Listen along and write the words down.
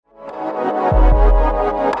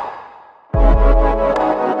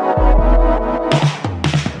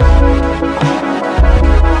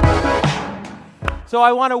So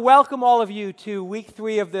I want to welcome all of you to week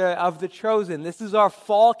 3 of the Chosen. This is our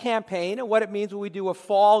fall campaign, and what it means when we do a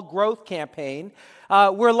fall growth campaign.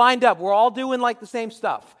 We're lined up. We're all doing like the same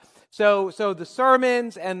stuff. So the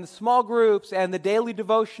sermons and the small groups and the daily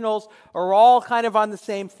devotionals are all kind of on the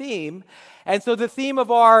same theme. And so the theme of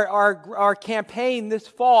our campaign this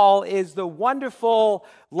fall is the wonderful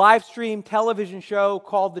live stream television show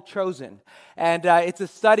called The Chosen. And it's a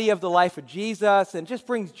study of the life of Jesus and just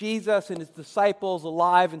brings Jesus and his disciples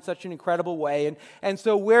alive in such an incredible way. And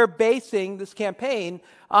so we're basing this campaign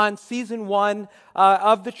on season 1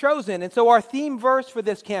 of The Chosen. And so our theme verse for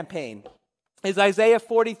this campaign is Isaiah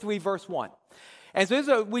 43, verse 1. And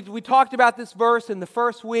so we talked about this verse in the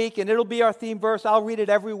first week, and it'll be our theme verse. I'll read it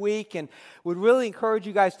every week, and would really encourage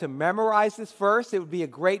you guys to memorize this verse. It would be a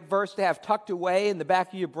great verse to have tucked away in the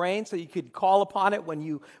back of your brain so you could call upon it when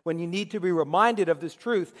you need to be reminded of this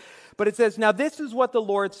truth. But it says, "Now this is what the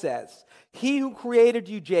Lord says. He who created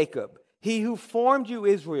you, Jacob, he who formed you,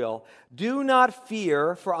 Israel, do not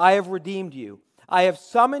fear, for I have redeemed you. I have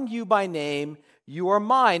summoned you by name. You are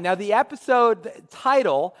mine." Now, the episode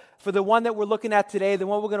title for the one that we're looking at today, the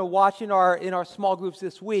one we're going to watch in our small groups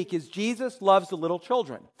this week, is Jesus Loves the Little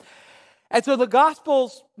Children. And so the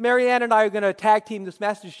Gospels, Marianne and I are going to tag team this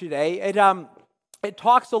message today. It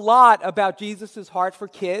talks a lot about Jesus' heart for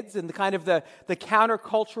kids and the kind of the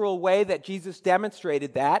countercultural way that Jesus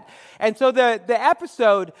demonstrated that. And so the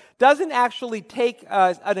episode doesn't actually take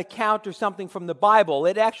an account or something from the Bible.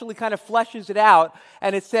 It actually kind of fleshes it out,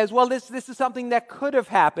 and it says, well, this is something that could have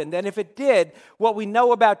happened. And if it did, what we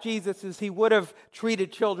know about Jesus is he would have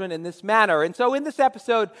treated children in this manner. And so in this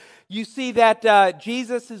episode, you see that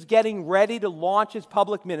Jesus is getting ready to launch his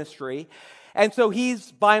public ministry. And so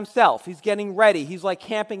he's by himself. He's getting ready. He's like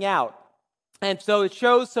camping out. And so it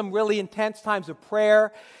shows some really intense times of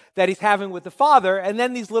prayer that he's having with the Father. And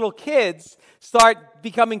then these little kids start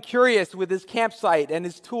becoming curious with his campsite and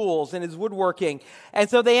his tools and his woodworking. And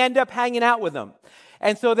so they end up hanging out with him.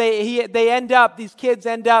 And so these kids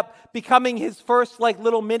end up becoming his first like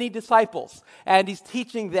little mini disciples, and he's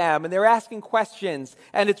teaching them, and they're asking questions,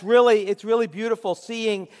 and it's really beautiful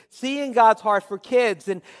seeing God's heart for kids.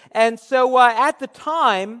 And so at the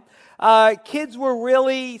time, kids were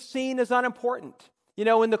really seen as unimportant. You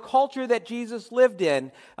know, in the culture that Jesus lived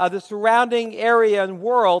in, the surrounding area and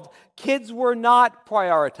world, kids were not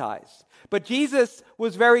prioritized. But Jesus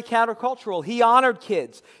was very countercultural. He honored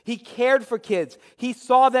kids. He cared for kids. He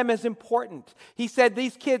saw them as important. He said,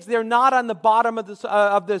 these kids, they're not on the bottom of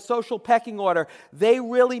the social pecking order. They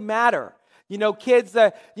really matter. You know, kids,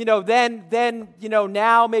 now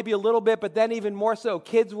maybe a little bit, but then even more so,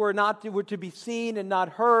 kids were to be seen and not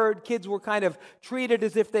heard. Kids were kind of treated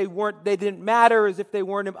as if they didn't matter, as if they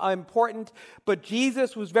weren't important. But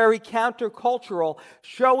Jesus was very countercultural,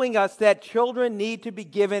 showing us that children need to be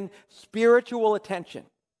given spiritual attention.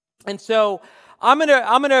 And so I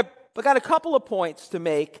got a couple of points to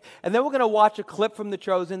make, and then we're going to watch a clip from The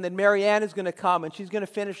Chosen. Then Marianne is going to come, and she's going to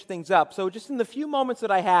finish things up. So just in the few moments that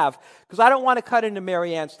I have, because I don't want to cut into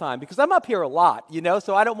Marianne's time, because I'm up here a lot,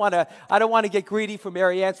 so I don't want to get greedy for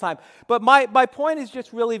Marianne's time. But my point is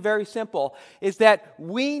just really very simple, is that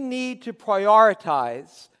we need to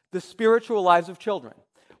prioritize the spiritual lives of children.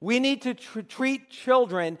 We need to treat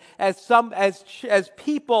children as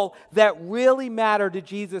people that really matter to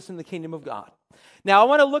Jesus in the kingdom of God. Now, I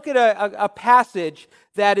want to look at a passage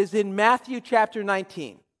that is in Matthew chapter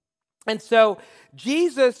 19. And so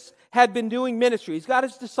Jesus had been doing ministry. He's got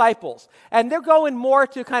his disciples, and they're going more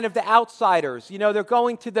to kind of the outsiders. They're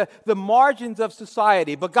going to the margins of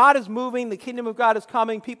society. But God is moving. The kingdom of God is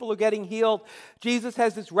coming. People are getting healed. Jesus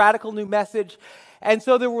has this radical new message. And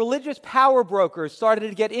so the religious power brokers started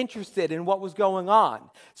to get interested in what was going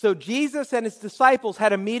on. So Jesus and his disciples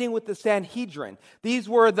had a meeting with the Sanhedrin. These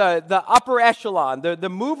were the upper echelon, the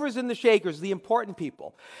movers and the shakers, the important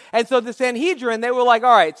people. And so the Sanhedrin, they were like,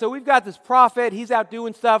 all right, so we've got this prophet. He's out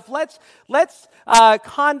doing stuff. Let's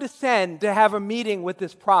condescend to have a meeting with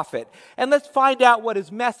this prophet. And let's find out what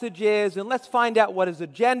his message is, and let's find out what his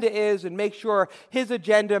agenda is, and make sure his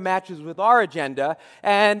agenda matches with our agenda.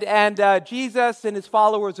 And Jesus and his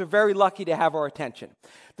followers are very lucky to have our attention.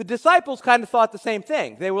 The disciples kind of thought the same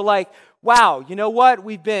thing. They were like, wow, you know what?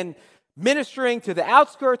 We've been ministering to the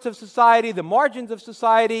outskirts of society, the margins of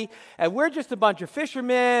society, and we're just a bunch of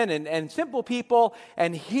fishermen and simple people,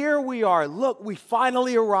 and here we are. Look, we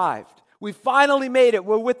finally arrived. We finally made it.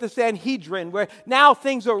 We're with the Sanhedrin, where now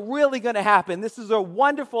things are really going to happen. This is a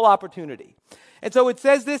wonderful opportunity. And so it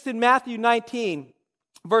says this in Matthew 19,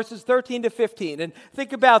 verses 13 to 15. And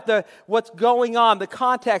think about what's going on, the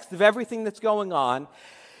context of everything that's going on.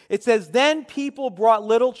 It says, "Then people brought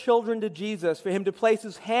little children to Jesus for him to place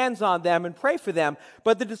his hands on them and pray for them.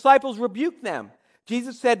 But the disciples rebuked them.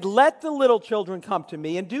 Jesus said, 'Let the little children come to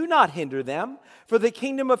me and do not hinder them, for the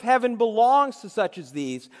kingdom of heaven belongs to such as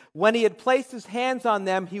these.' When he had placed his hands on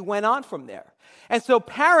them, he went on from there." And so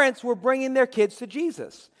parents were bringing their kids to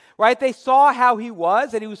Jesus, right? They saw how he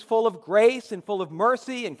was, that he was full of grace and full of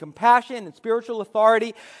mercy and compassion and spiritual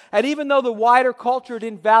authority. And even though the wider culture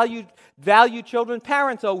didn't value children,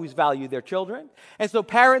 parents always value their children. And so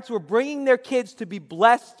parents were bringing their kids to be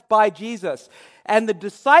blessed by Jesus. And the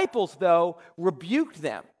disciples, though, rebuked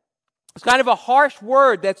them. It's kind of a harsh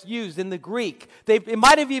word that's used in the Greek. It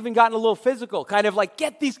might have even gotten a little physical, kind of like,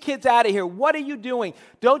 "Get these kids out of here. What are you doing?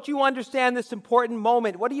 Don't you understand this important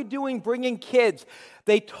moment? What are you doing bringing kids?"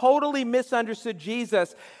 They totally misunderstood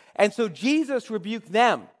Jesus, and so Jesus rebuked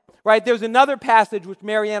them, right? There's another passage which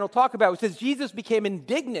Marianne will talk about, which says Jesus became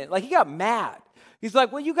indignant, like he got mad. He's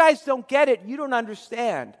like, "Well, you guys don't get it. You don't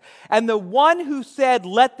understand." And the one who said,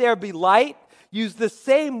 "Let there be light," used the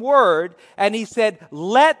same word, and he said,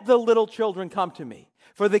 "Let the little children come to me,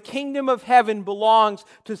 for the kingdom of heaven belongs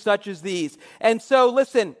to such as these." And so,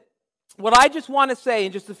 listen, what I just want to say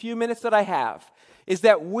in just a few minutes that I have is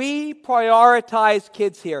that we prioritize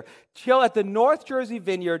kids here. At the North Jersey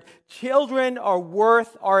Vineyard, children are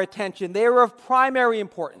worth our attention. They are of primary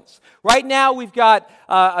importance. Right now, we've got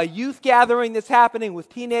a youth gathering that's happening with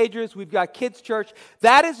teenagers. We've got kids' church.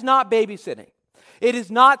 That is not babysitting. It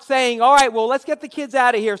is not saying, "All right, well, let's get the kids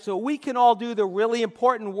out of here so we can all do the really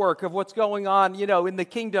important work of what's going on, in the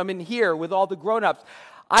kingdom and here with all the grown-ups."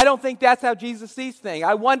 I don't think that's how Jesus sees things.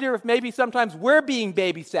 I wonder if maybe sometimes we're being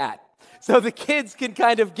babysat so the kids can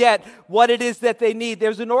kind of get what it is that they need.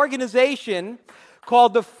 There's an organization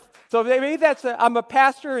called I'm a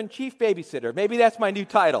pastor and chief babysitter. Maybe that's my new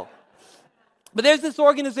title. But there's this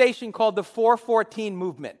organization called the 414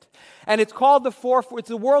 Movement. And it's called it's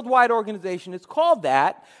a worldwide organization. It's called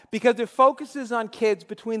that because it focuses on kids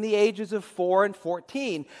between the ages of 4 and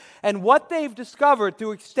 14. And what they've discovered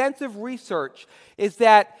through extensive research is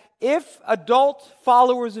that if adult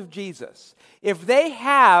followers of Jesus, if they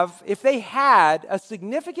had a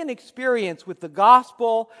significant experience with the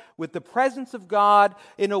gospel, with the presence of God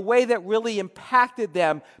in a way that really impacted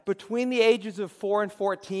them between the ages of 4 and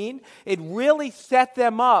 14, it really set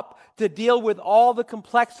them up to deal with all the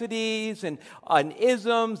complexities and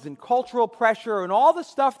isms and cultural pressure and all the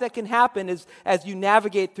stuff that can happen as you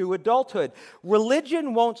navigate through adulthood.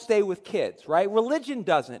 Religion won't stay with kids, right? Religion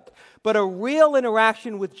doesn't. But a real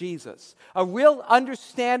interaction with Jesus, a real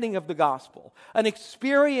understanding of the gospel, an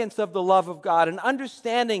experience of the love of God, an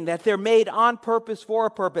understanding that they're made on purpose for a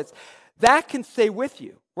purpose, that can stay with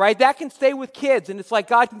you, right? That can stay with kids. And it's like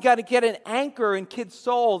God can kind of get an anchor in kids'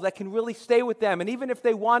 souls that can really stay with them. And even if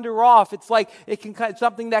they wander off, it's like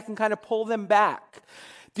something that can kind of pull them back.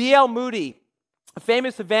 D.L. Moody, a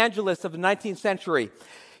famous evangelist of the 19th century,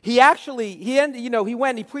 he went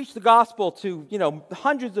and he preached the gospel to,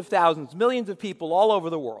 hundreds of thousands, millions of people all over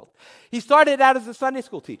the world. He started out as a Sunday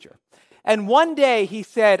school teacher. And one day he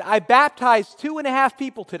said, "I baptized 2.5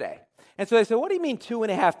 people today." And so they said, "What do you mean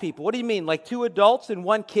 2.5 people? What do you mean, like 2 adults and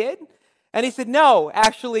 1 kid?" And he said, "No,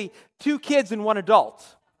 actually 2 kids and 1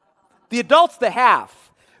 adult. The adult's the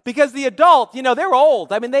half. Because the adult, they're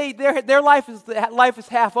old. I mean, their life is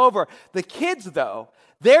half over. The kids, though,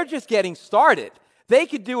 they're just getting started. They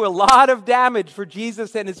could do a lot of damage for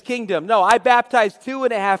Jesus and his kingdom. No, I baptized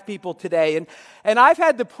 2.5 people today." And I've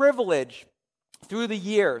had the privilege through the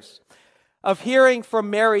years of hearing from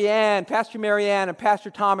Pastor Marianne and Pastor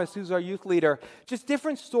Thomas, who's our youth leader, just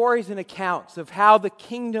different stories and accounts of how the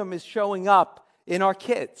kingdom is showing up in our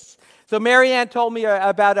kids. So Marianne told me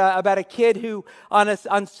about a kid who on a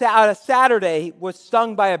Saturday was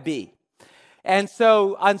stung by a bee. And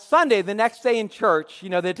so on Sunday, the next day in church,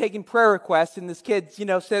 they're taking prayer requests, and this kid,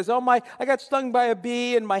 says, I got stung by a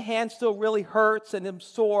bee, and my hand still really hurts, and I'm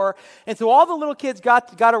sore. And so all the little kids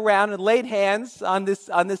got around and laid hands on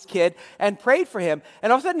this kid and prayed for him.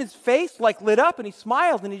 And all of a sudden, his face lit up, and he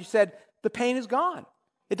smiled, and he said, "The pain is gone.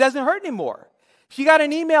 It doesn't hurt anymore." She got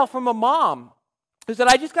an email from a mom who said,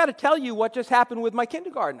 "I just got to tell you what just happened with my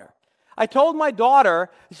kindergartner. I told my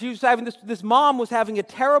daughter," she was having this mom was having a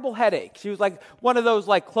terrible headache. She was like one of those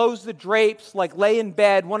close the drapes, lay in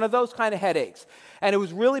bed, one of those kind of headaches. And it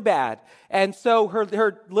was really bad. And so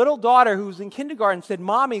her little daughter, who was in kindergarten, said,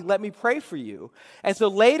 "Mommy, let me pray for you." And so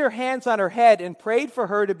laid her hands on her head and prayed for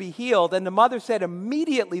her to be healed. And the mother said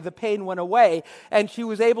immediately the pain went away, and she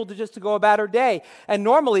was able to go about her day. And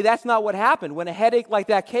normally that's not what happened. When a headache like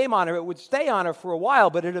that came on her, it would stay on her for a while,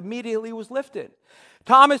 but it immediately was lifted.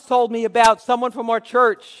 Thomas told me about someone from our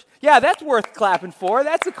church. Yeah, that's worth clapping for.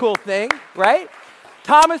 That's a cool thing, right?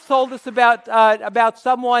 Thomas told us about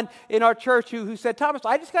someone in our church who said, "Thomas,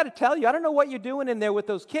 I just got to tell you, I don't know what you're doing in there with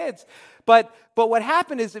those kids, but what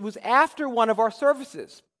happened is it was after one of our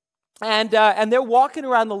services. And they're walking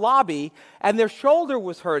around the lobby, and their shoulder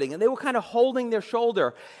was hurting, and they were kind of holding their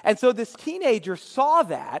shoulder. And so this teenager saw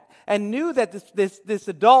that and knew that this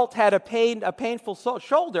adult had a painful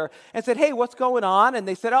shoulder, and said, 'Hey, what's going on?' And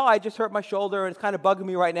they said, 'Oh, I just hurt my shoulder, and it's kind of bugging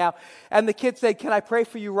me right now.' And the kid said, 'Can I pray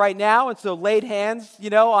for you right now?' And so laid hands,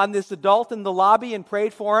 on this adult in the lobby and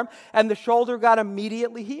prayed for him, and the shoulder got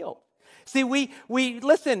immediately healed. See, we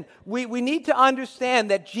need to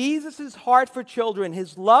understand that Jesus' heart for children,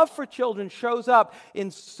 his love for children shows up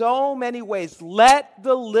in so many ways. Let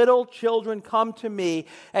the little children come to me.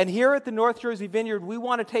 And here at the North Jersey Vineyard, we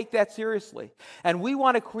want to take that seriously. And we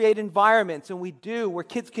want to create environments, and we do, where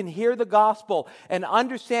kids can hear the gospel and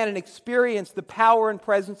understand and experience the power and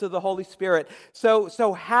presence of the Holy Spirit.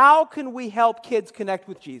 So how can we help kids connect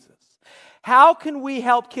with Jesus? How can we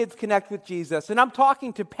help kids connect with Jesus? And I'm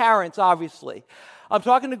talking to parents, obviously. I'm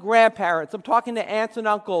talking to grandparents. I'm talking to aunts and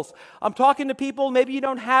uncles. I'm talking to people, maybe you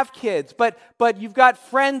don't have kids, but you've got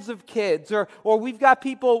friends of kids, or we've got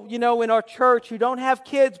people, in our church who don't have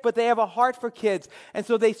kids, but they have a heart for kids. And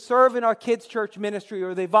so they serve in our kids' church ministry,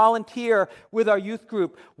 or they volunteer with our youth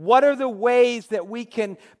group. What are the ways that we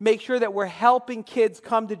can make sure that we're helping kids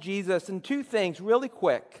come to Jesus? And two things really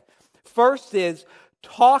quick. First is,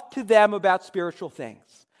 talk to them about spiritual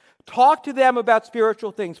things. Talk to them about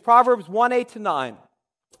spiritual things. Proverbs 1:8-9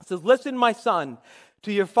 says, "Listen, my son,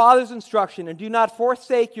 to your father's instruction, and do not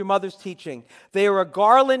forsake your mother's teaching. They are a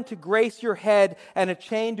garland to grace your head and a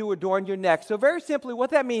chain to adorn your neck." So very simply, what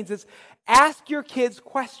that means is ask your kids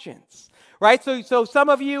questions. Right? So some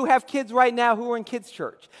of you have kids right now who are in kids'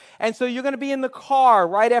 church. And so you're going to be in the car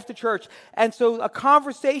right after church. And so a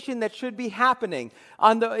conversation that should be happening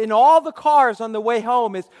in all the cars on the way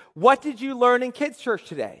home is, what did you learn in kids' church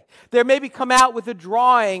today? They maybe come out with a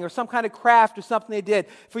drawing or some kind of craft or something they did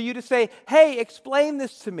for you to say, "Hey, explain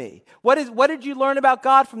this to me. What did you learn about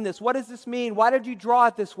God from this? What does this mean? Why did you draw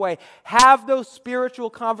it this way?" Have those spiritual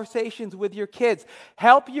conversations with your kids.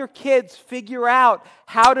 Help your kids figure out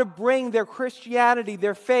how to bring their Christianity,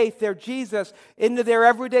 their faith, their Jesus into their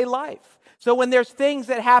everyday life. So when there's things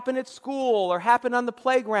that happen at school or happen on the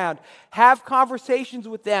playground, have conversations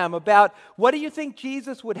with them about, what do you think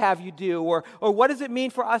Jesus would have you do? Or what does it mean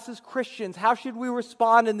for us as Christians? How should we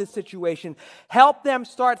respond in this situation? Help them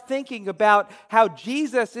start thinking about how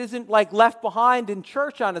Jesus isn't like left behind in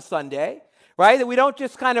church on a Sunday. Right? That we don't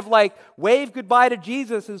just kind of like wave goodbye to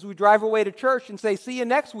Jesus as we drive away to church and say, "See you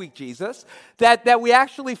next week, Jesus." That we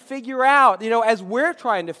actually figure out, as we're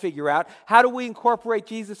trying to figure out, how do we incorporate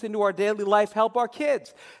Jesus into our daily life, help our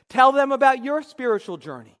kids. Tell them about your spiritual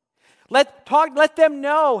journey. Let them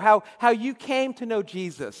know how you came to know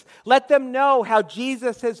Jesus. Let them know how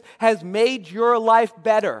Jesus has made your life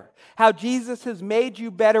better, how Jesus has made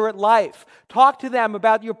you better at life. Talk to them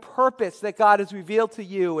about your purpose that God has revealed to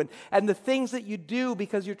you, and the things that you do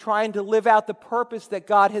because you're trying to live out the purpose that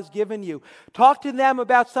God has given you. Talk to them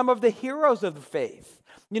about some of the heroes of the faith.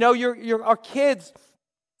 Our kids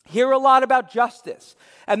hear a lot about justice.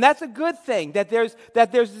 And that's a good thing, that there's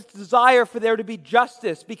this desire for there to be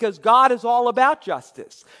justice, because God is all about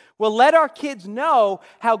justice. Well, let our kids know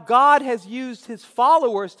how God has used his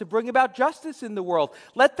followers to bring about justice in the world.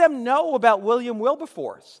 Let them know about William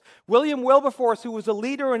Wilberforce. William Wilberforce, who was a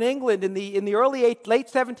leader in England in the late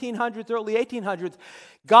 1700s, early 1800s,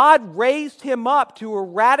 God raised him up to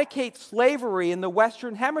eradicate slavery in the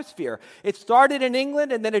Western Hemisphere. It started in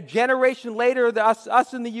England, and then a generation later,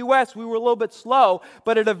 us in the U.S., we were a little bit slow,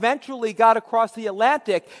 but it eventually got across the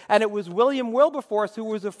Atlantic, and it was William Wilberforce, who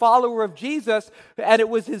was a follower of Jesus, and it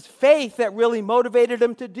was his faith that really motivated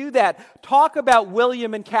him to do that. Talk about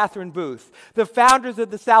William and Catherine Booth, the founders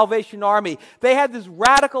of the Salvation Army. They had this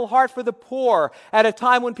radical heart for the poor at a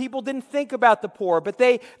time when people didn't think about the poor, but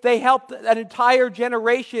they helped an entire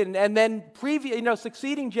generation and then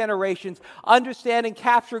succeeding generations understand and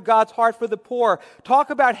capture God's heart for the poor. Talk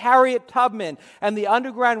about Harriet Tubman and the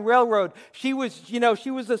Underground Railroad. She was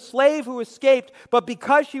a slave who escaped, but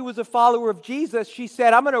because she was a follower of Jesus, she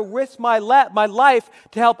said, "I'm going to risk my life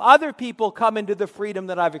to help other people come into the freedom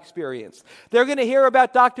that I've experienced. They're going to hear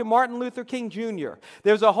about Dr. Martin Luther King Jr.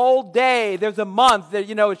 There's a whole day, there's a month that,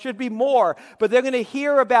 it should be more, but they're going to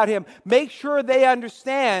hear about him. Make sure they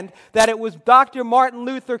understand that it was Dr. Martin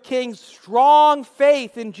Luther King's strong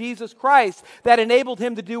faith in Jesus Christ that enabled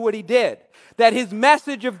him to do what he did. That his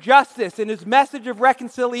message of justice and his message of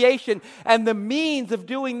reconciliation and the means of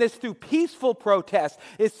doing this through peaceful protest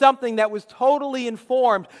is something that was totally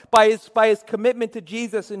informed by his commitment to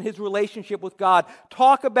Jesus and his relationship with God.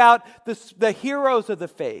 Talk about the heroes of the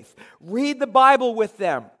faith. Read the Bible with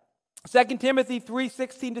them. 2 Timothy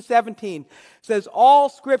 3:16-17 says, all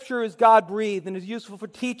Scripture is God-breathed and is useful for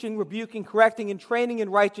teaching, rebuking, correcting, and training in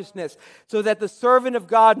righteousness, so that the servant of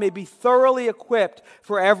God may be thoroughly equipped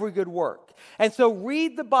for every good work. And so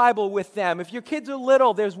read the Bible with them. If your kids are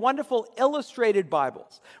little, there's wonderful illustrated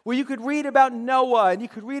Bibles where you could read about Noah and you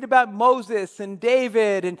could read about Moses and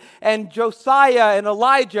David and Josiah and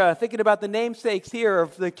Elijah, thinking about the namesakes here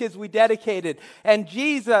of the kids we dedicated, and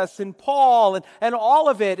Jesus and Paul and all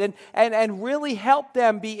of it, and really help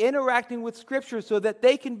them be interacting with Scripture so that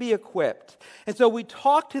they can be equipped. And so we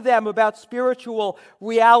talk to them about spiritual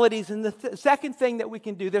realities. And the second thing that we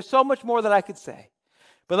can do, there's so much more that I could say.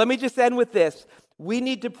 But let me just end with this. We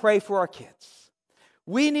need to pray for our kids.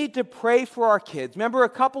 We need to pray for our kids. Remember a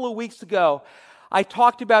couple of weeks ago, I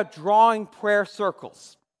talked about drawing prayer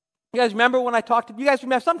circles. You guys remember when I talked to you guys?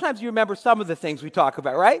 Remember? Sometimes you remember some of the things we talk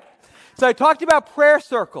about, right? So I talked about prayer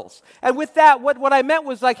circles. And with that, what I meant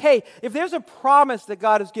was like, hey, if there's a promise that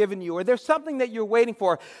God has given you or there's something that you're waiting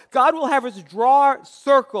for, God will have us draw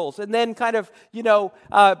circles and then kind of,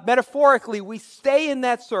 metaphorically, we stay in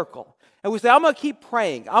that circle. And we say, I'm going to keep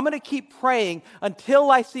praying. I'm going to keep praying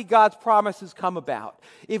until I see God's promises come about.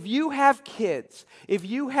 If you have kids, if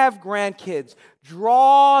you have grandkids,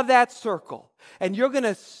 draw that circle. And you're going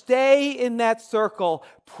to stay in that circle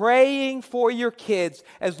praying for your kids.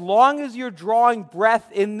 As long as you're drawing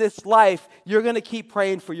breath in this life, you're going to keep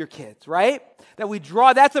praying for your kids, right?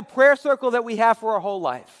 That's a prayer circle that we have for our whole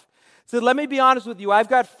life. So let me be honest with you. I've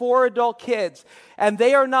got 4 adult kids, and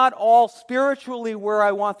they are not all spiritually where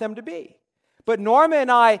I want them to be. But Norma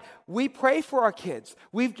and I, we pray for our kids.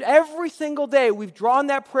 Every single day, we've drawn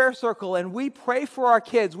that prayer circle, and we pray for our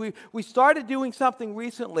kids. We started doing something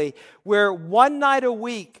recently where one night a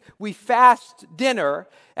week, we fast dinner,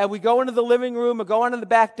 and we go into the living room or go onto the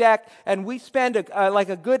back deck, and we spend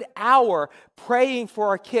a good hour praying for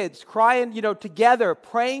our kids, crying, together,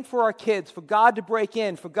 praying for our kids, for God to break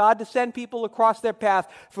in, for God to send people across their path,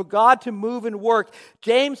 for God to move and work.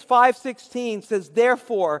 James 5:16 says,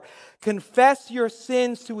 therefore, confess your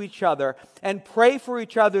sins to each other and pray for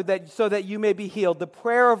each other so that you may be healed. The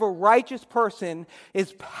prayer of a righteous person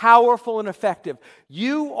is powerful and effective.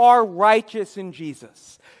 You are righteous in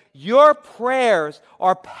Jesus. Your prayers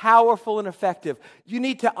are powerful and effective. You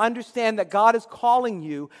need to understand that God is calling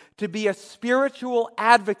you to be a spiritual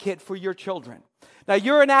advocate for your children. Now,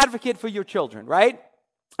 you're an advocate for your children, right?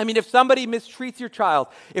 I mean, if somebody mistreats your child,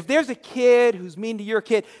 if there's a kid who's mean to your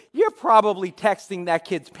kid, you're probably texting that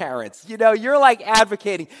kid's parents. You're like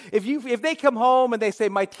advocating. If they come home and they say,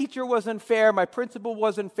 my teacher was unfair, my principal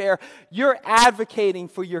was unfair, you're advocating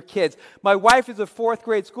for your kids. My wife is a 4th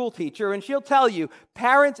grade school teacher, and she'll tell you,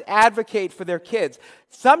 parents advocate for their kids.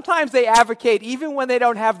 Sometimes they advocate even when they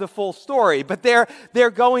don't have the full story, but they're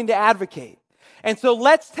going to advocate. And so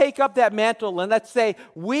let's take up that mantle and let's say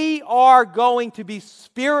we are going to be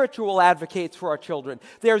spiritual advocates for our children.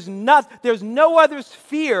 There's no other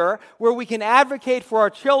sphere where we can advocate for our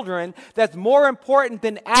children that's more important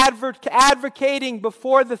than advocating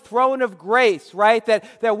before the throne of grace, right?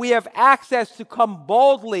 That we have access to come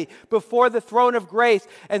boldly before the throne of grace.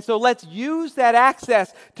 And so let's use that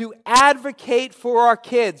access to advocate for our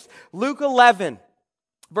kids. Luke 11,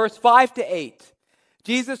 verse 5-8.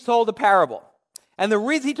 Jesus told a parable. And the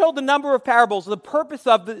reason he told a number of parables, the purpose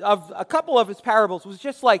of a couple of his parables was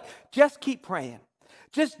just keep praying.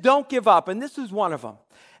 Just don't give up. And this is one of them.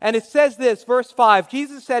 And it says this, verse 5,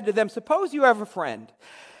 Jesus said to them, suppose you have a friend,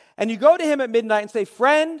 and you go to him at midnight and say,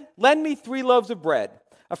 friend, lend me 3 loaves of bread.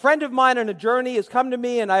 A friend of mine on a journey has come to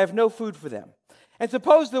me, and I have no food for them. And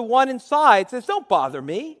suppose the one inside says, don't bother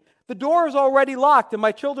me. The door is already locked, and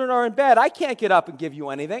my children are in bed. I can't get up and give you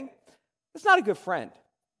anything. It's not a good friend.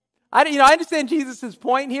 I understand Jesus'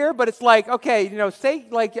 point here, but it's like, okay,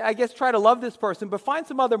 I guess try to love this person, but find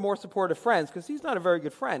some other more supportive friends, because he's not a very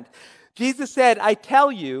good friend. Jesus said, I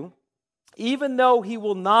tell you, even though he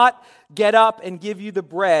will not get up and give you the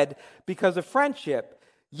bread because of friendship,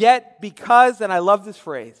 yet because, and I love this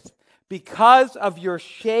phrase, because of your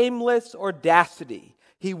shameless audacity,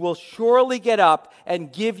 he will surely get up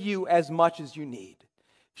and give you as much as you need.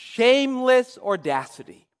 Shameless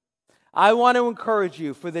audacity. I want to encourage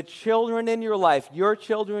you, for the children in your life, your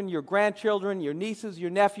children, your grandchildren, your nieces, your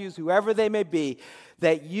nephews, whoever they may be,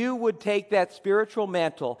 that you would take that spiritual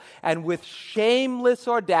mantle and with shameless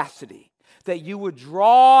audacity, that you would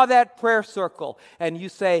draw that prayer circle and you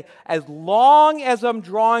say, as long as I'm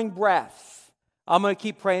drawing breath, I'm going to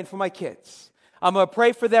keep praying for my kids. I'm going to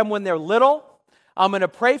pray for them when they're little. I'm going to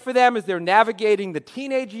pray for them as they're navigating the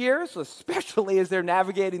teenage years, especially as they're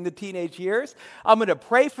navigating the teenage years. I'm going to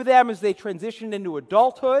pray for them as they transition into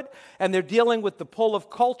adulthood and they're dealing with the pull of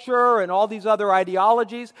culture and all these other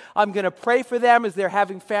ideologies. I'm going to pray for them as they're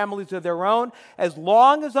having families of their own. As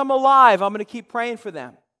long as I'm alive, I'm going to keep praying for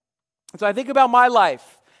them. And so I think about my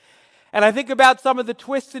life, and I think about some of the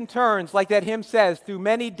twists and turns, like that hymn says, through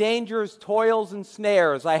many dangers, toils, and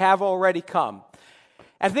snares, I have already come.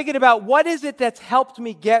 And thinking about what is it that's helped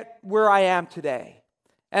me get where I am today.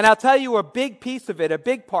 And I'll tell you a big piece of it, a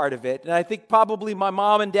big part of it, and I think probably my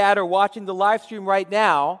mom and dad are watching the live stream right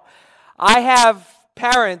now. I have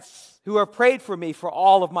parents who have prayed for me for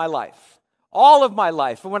all of my life. All of my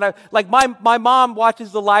life. And when my mom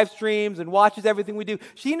watches the live streams and watches everything we do.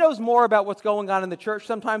 She knows more about what's going on in the church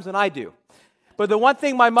sometimes than I do. But the one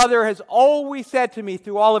thing my mother has always said to me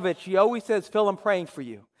through all of it, she always says, Phil, I'm praying for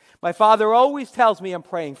you. My father always tells me I'm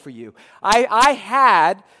praying for you. I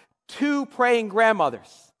had 2 praying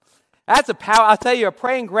grandmothers. That's a power. I'll tell you, a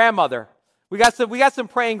praying grandmother. We got some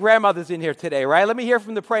praying grandmothers in here today, right? Let me hear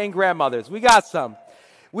from the praying grandmothers. We got some.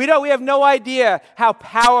 We have no idea how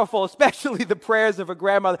powerful, especially the prayers of a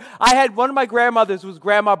grandmother. One of my grandmothers was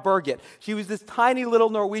Grandma Birgit. She was this tiny little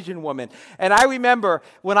Norwegian woman. And I remember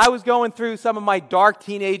when I was going through some of my dark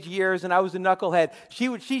teenage years and I was a knucklehead,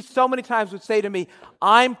 she so many times would say to me,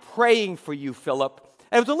 I'm praying for you, Philip.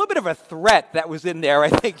 And it was a little bit of a threat that was in there, I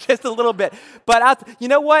think, just a little bit. But you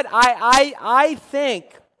know what? I think,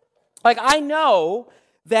 I know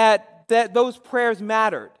that those prayers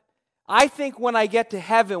mattered. I think when I get to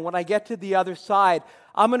heaven, when I get to the other side,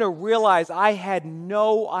 I'm going to realize I had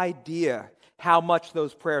no idea how much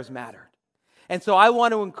those prayers mattered. And so I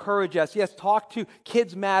want to encourage us, yes, talk to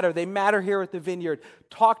kids matter. They matter here at the Vineyard.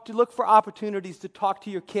 Look for opportunities to talk to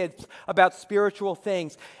your kids about spiritual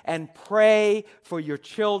things and pray for your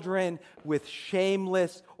children with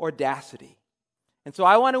shameless audacity. And so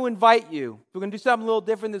I want to invite you. We're going to do something a little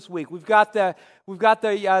different this week. We've got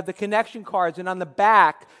the connection cards, and on the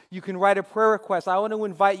back you can write a prayer request. I want to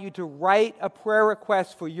invite you to write a prayer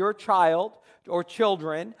request for your child or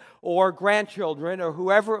children or grandchildren or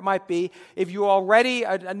whoever it might be. If you already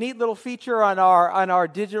a neat little feature on our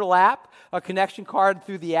digital app, a connection card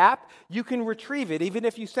through the app, you can retrieve it. Even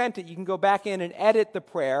if you sent it, you can go back in and edit the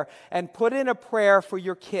prayer and put in a prayer for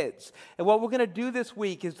your kids. And what we're going to do this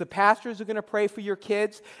week is the pastors are going to pray for your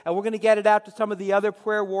kids, and we're going to get it out to some of the other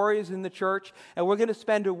prayer warriors in the church, and we're going to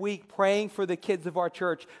spend a week praying for the kids of our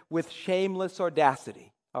church with shameless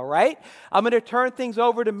audacity. All right? I'm going to turn things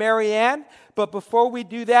over to Marianne, but before we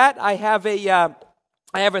do that, I have a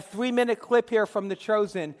 3-minute clip here from The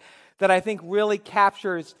Chosen that I think really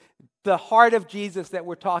captures the heart of Jesus that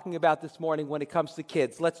we're talking about this morning when it comes to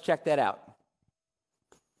kids. Let's check that out.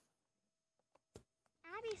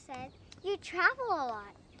 Abby said you travel a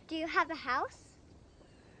lot. Do you have a house?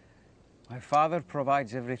 My father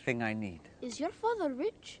provides everything I need. Is your father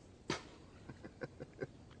rich?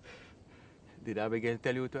 Did Abigail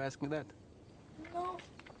tell you to ask me that? No.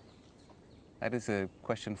 That is a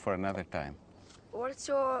question for another time. What's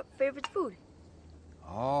your favorite food?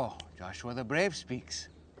 Oh, Joshua the Brave speaks.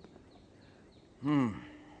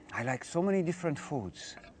 I like so many different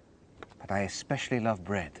foods, but I especially love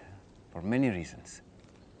bread for many reasons.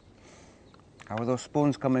 How are those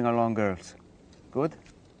spoons coming along, girls? Good?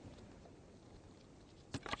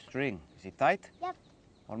 String, is it tight? Yep.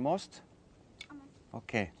 Almost?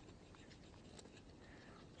 Okay.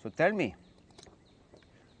 So tell me,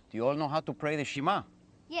 do you all know how to pray the Shema?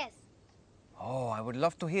 Yes. Oh, I would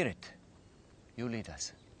love to hear it. You lead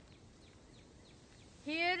us.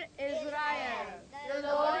 Hear Israel, The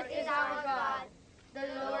Lord is our God. The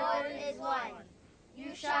Lord is one.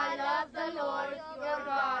 you shall love the Lord your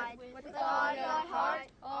God with all your heart,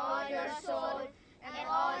 all your soul, and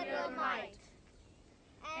all your might.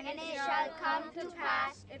 And it shall come to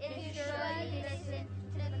pass, if you surely listen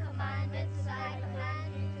to the commandments I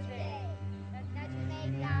command you today, that you may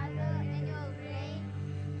gather in your grain,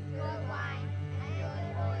 your wine, and your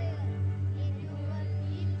oil, and you will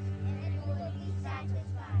eat, and you will be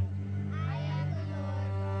satisfied. I am the Lord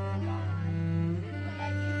your God, who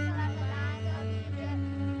led you from the land of Egypt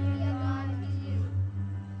to be a God to you.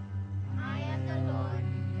 I am the Lord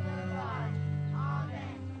your God.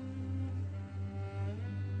 Amen.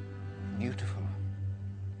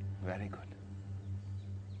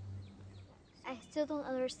 still don't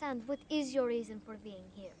understand. What is your reason for being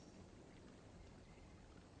here?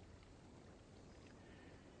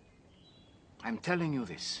 I'm telling you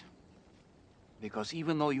this because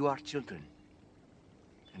even though you are children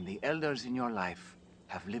and the elders in your life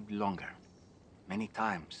have lived longer, many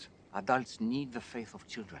times adults need the faith of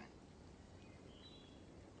children.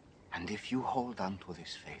 And if you hold on to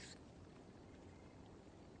this faith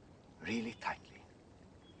really tightly,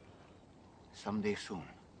 someday soon,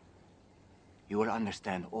 you will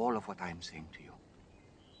understand all of what I am saying to you.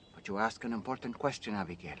 But you ask an important question,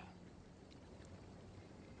 Abigail.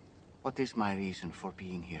 What is my reason for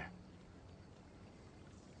being here?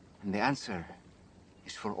 And the answer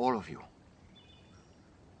is for all of you.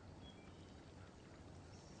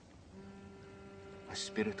 The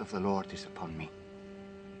Spirit of the Lord is upon me.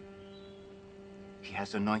 He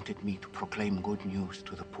has anointed me to proclaim good news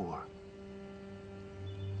to the poor.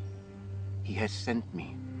 He has sent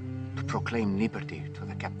me to proclaim liberty to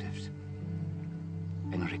the captives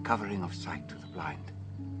and recovering of sight to the blind,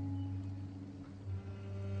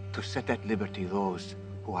 to set at liberty those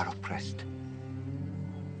who are oppressed,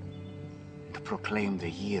 and to proclaim the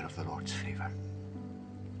year of the Lord's favor.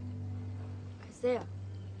 Isaiah.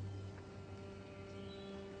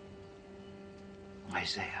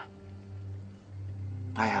 Isaiah,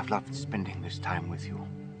 I have loved spending this time with you.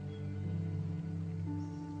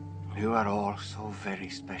 You are all so very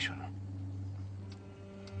special.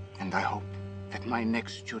 And I hope that my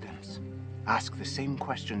next students ask the same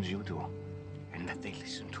questions you do, and that they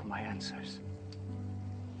listen to my answers.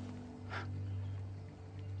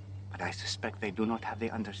 But I suspect they do not have the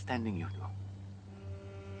understanding you do.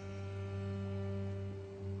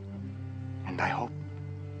 And I hope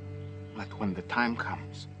that when the time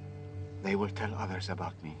comes, they will tell others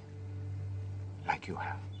about me, like you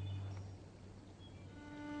have.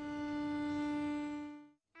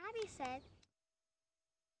 Abby said,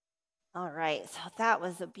 All right, so that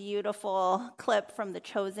was a beautiful clip from The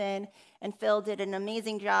Chosen, and Phil did an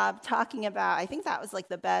amazing job talking about, I think that was like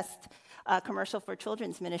the best commercial for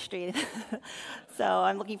children's ministry. So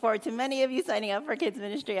I'm looking forward to many of you signing up for kids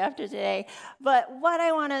ministry after today. But what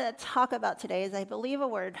I want to talk about today is, I believe, a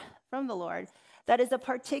word from the Lord that is a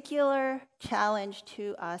particular challenge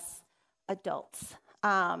to us adults.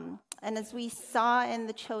 And as we saw in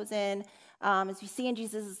The Chosen, as we see in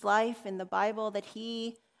Jesus' life in the Bible, that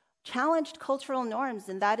he challenged cultural norms,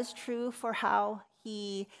 and that is true for how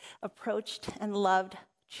he approached and loved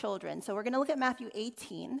children. So we're going to look at Matthew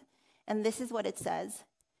 18, and this is what it says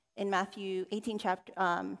in Matthew 18,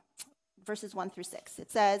 verses 1 through 6.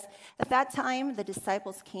 It says, "At that time, the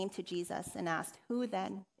disciples came to Jesus and asked, 'Who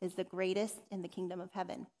then is the greatest in the kingdom of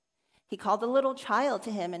heaven?' He called a little child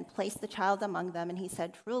to him and placed the child among them, and he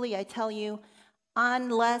said, 'Truly, I tell you,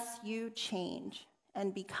 unless you change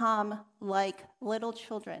and become like little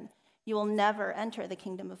children, you will never enter the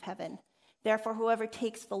kingdom of heaven. Therefore, whoever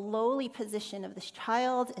takes the lowly position of this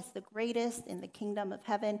child is the greatest in the kingdom of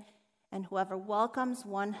heaven, and whoever welcomes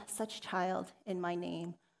one such child in my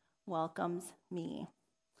name welcomes me.'"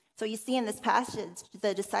 So you see in this passage,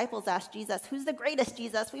 the disciples asked Jesus, "Who's the greatest,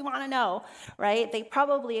 Jesus? We want to know," right? They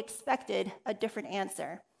probably expected a different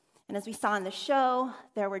answer. And as we saw in the show,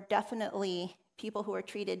 there were definitely people who were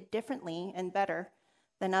treated differently and better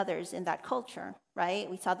than others in that culture, right?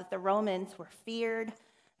 We saw that the Romans were feared,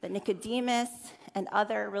 that Nicodemus and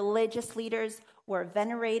other religious leaders were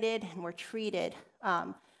venerated and were treated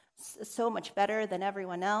so much better than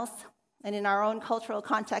everyone else. And in our own cultural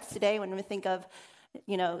context today, when we think of,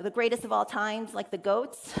 the greatest of all times, like the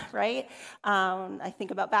GOATs, right? I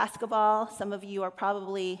think about basketball. Some of you are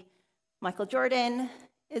probably Michael Jordan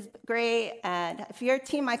is great. And if you're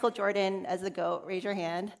Team Michael Jordan as the GOAT, raise your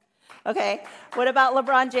hand. Okay. What about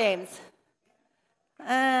LeBron James?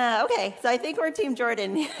 Okay, so I think we're Team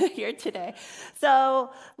Jordan here today.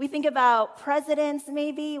 So we think about presidents,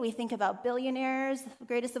 maybe. We think about billionaires, the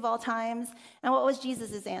greatest of all times. And what was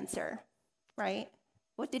Jesus' answer, right?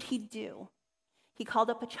 What did he do? He called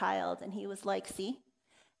up a child, and he was like, "See,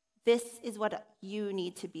 this is what you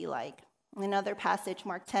need to be like." In another passage,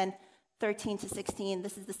 Mark 10, 13 to 16,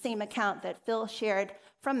 this is the same account that Phil shared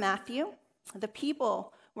from Matthew. The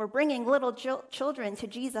people were bringing little children to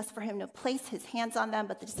Jesus for him to place his hands on them,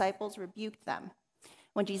 but the disciples rebuked them.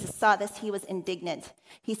 When Jesus saw this, he was indignant.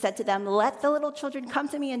 He said to them, "Let the little children come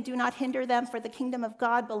to me and do not hinder them, for the kingdom of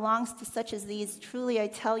God belongs to such as these. Truly, I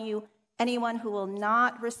tell you, anyone who will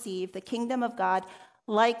not receive the kingdom of God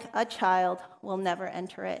like a child will never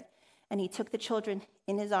enter it." And he took the children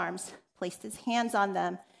in his arms, placed his hands on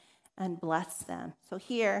them, and blessed them. So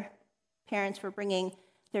here, parents were bringing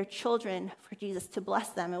their children for Jesus to bless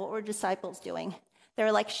them. And what were disciples doing?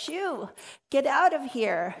 They're like, shoo, get out of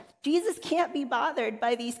here. Jesus can't be bothered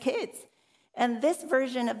by these kids. And this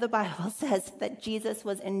version of the Bible says that Jesus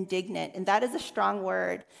was indignant, and that is a strong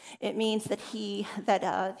word. It means that he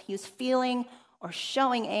was feeling or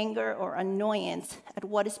showing anger or annoyance at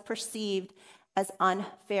what is perceived as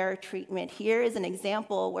unfair treatment. Here is an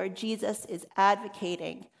example where Jesus is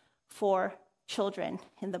advocating for children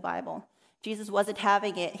in the Bible. Jesus wasn't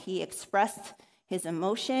having it. He expressed his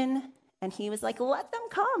emotion, and he was like, let them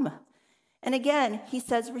come. And again, he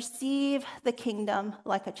says, receive the kingdom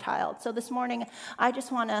like a child. So this morning, I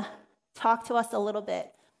just want to talk to us a little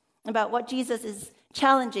bit about what Jesus is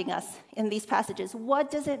challenging us in these passages.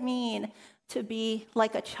 What does it mean to be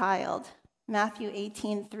like a child? Matthew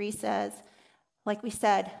 18:3 says, like we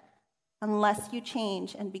said, unless you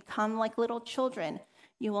change and become like little children,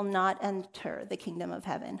 you will not enter the kingdom of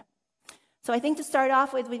heaven. So I think to start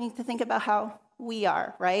off with, we need to think about how we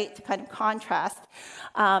are, right? To kind of contrast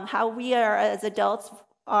how we are as adults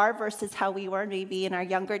are versus how we were maybe in our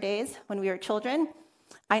younger days when we were children.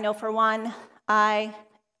 I know for one, I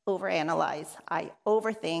overanalyze, I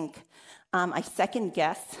overthink, I second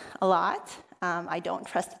guess a lot. I don't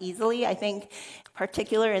trust easily. I think,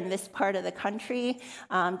 particular in this part of the country,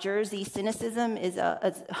 Jersey cynicism is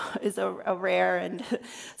a rare and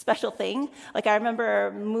special thing. Like, I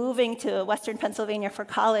remember moving to Western Pennsylvania for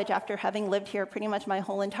college after having lived here pretty much my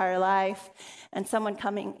whole entire life, and someone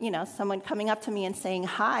coming up to me and saying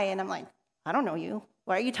hi, and I'm like, I don't know you.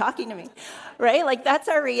 Why are you talking to me? Right? Like, that's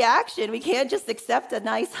our reaction. We can't just accept a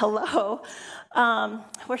nice hello.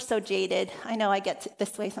 We're so jaded. I know I get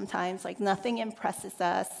this way sometimes. Like, nothing impresses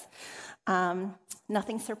us.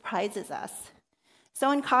 Nothing surprises us. So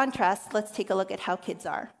in contrast, let's take a look at how kids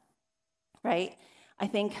are, right? I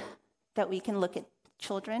think that we can look at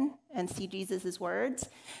children and see Jesus' words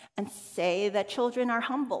and say that children are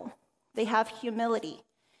humble. They have humility.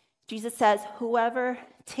 Jesus says, whoever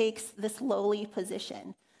takes this lowly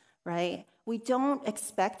position, right? We don't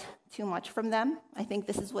expect too much from them. I think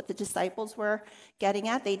this is what the disciples were getting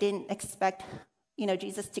at. They didn't expect,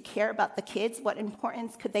 Jesus to care about the kids. What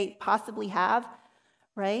importance could they possibly have,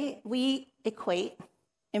 right? We equate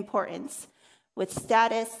importance with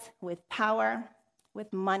status, with power,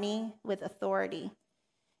 with money, with authority.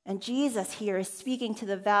 And Jesus here is speaking to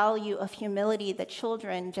the value of humility that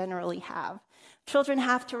children generally have. Children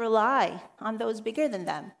have to rely on those bigger than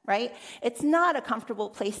them, right? It's not a comfortable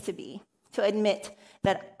place to be, to admit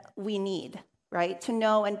that we need, right? To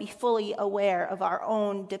know and be fully aware of our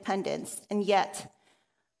own dependence. And yet,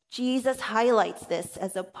 Jesus highlights this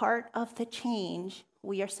as a part of the change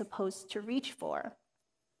we are supposed to reach for.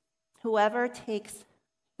 Whoever takes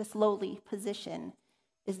this lowly position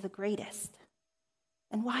is the greatest.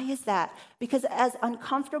 And why is that? Because as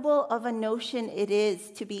uncomfortable of a notion it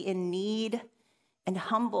is to be in need and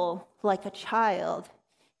humble like a child,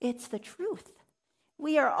 it's the truth.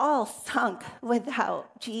 We are all sunk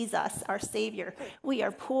without Jesus, our Savior. We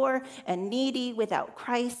are poor and needy without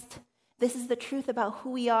Christ. This is the truth about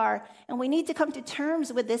who we are, and we need to come to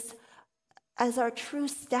terms with this as our true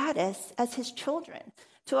status as his children,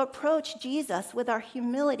 to approach Jesus with our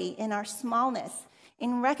humility in our smallness,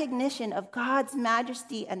 in recognition of God's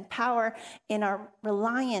majesty and power, in our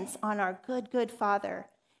reliance on our good Father.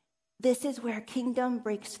 This is where kingdom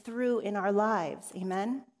breaks through in our lives.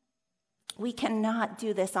 Amen? We cannot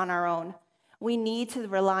do this on our own. We need to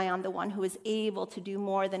rely on the one who is able to do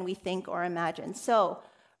more than we think or imagine. So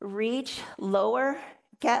reach lower,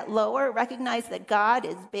 get lower, recognize that God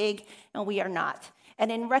is big and we are not.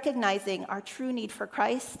 And in recognizing our true need for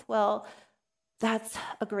Christ, well, that's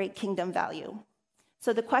a great kingdom value.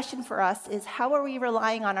 So the question for us is, how are we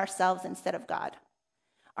relying on ourselves instead of God?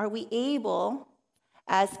 Are we able,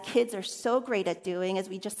 as kids are so great at doing, as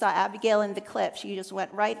we just saw Abigail in the clip, she just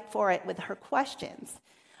went right for it with her questions.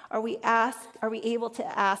 Are we able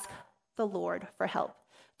to ask the Lord for help?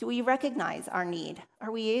 Do we recognize our need?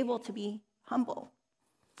 Are we able to be humble?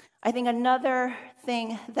 I think another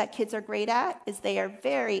thing that kids are great at is they are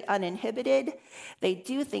very uninhibited. They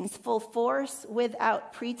do things full force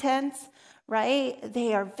without pretense, right?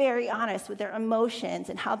 They are very honest with their emotions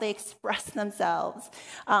and how they express themselves.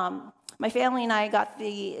 My family and I got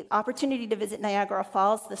the opportunity to visit Niagara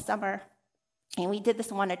Falls this summer, and we did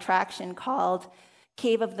this one attraction called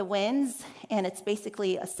Cave of the Winds, and it's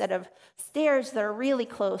basically a set of stairs that are really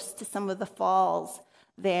close to some of the falls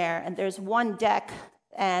there, and there's one deck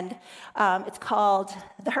And it's called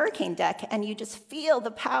the hurricane deck, and you just feel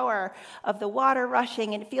the power of the water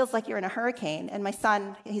rushing, and it feels like you're in a hurricane. And my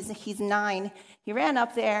son, he's 9, he ran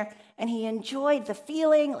up there, and he enjoyed the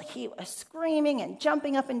feeling. Like he was screaming and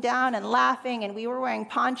jumping up and down and laughing, and we were wearing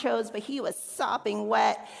ponchos, but he was sopping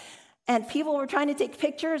wet. And people were trying to take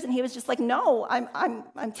pictures, and he was just like, no,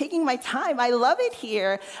 I'm taking my time. I love it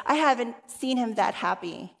here. I haven't seen him that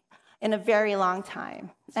happy in a very long time.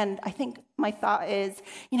 And I think my thought is,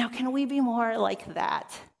 can we be more like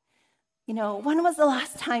that? When was the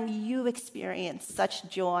last time you experienced such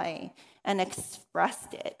joy and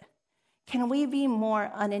expressed it? Can we be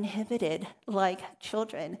more uninhibited like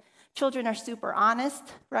children? Children are super honest,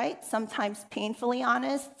 right? Sometimes painfully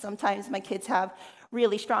honest. Sometimes my kids have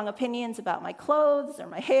really strong opinions about my clothes or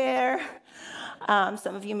my hair.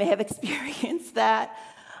 Some of you may have experienced that.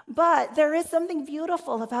 But there is something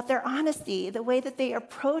beautiful about their honesty, the way that they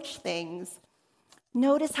approach things.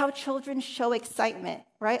 Notice how children show excitement,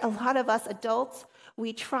 right? A lot of us adults,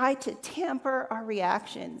 we try to tamper our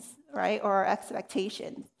reactions, right? Or our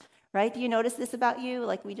expectations, right? Do you notice this about you?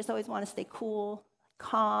 Like we just always want to stay cool,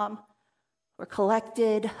 calm. We're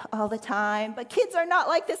collected all the time. But kids are not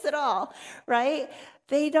like this at all, right?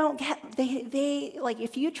 They like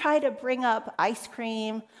if you try to bring up ice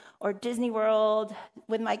cream or Disney World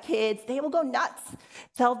with my kids, they will go nuts.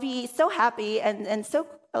 They'll be so happy and so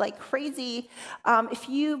like crazy. If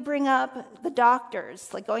you bring up the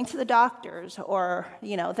doctors, like going to the doctors, or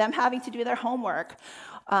them having to do their homework,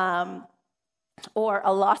 or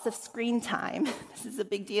a loss of screen time, this is a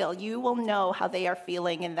big deal. You will know how they are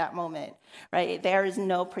feeling in that moment, right? There is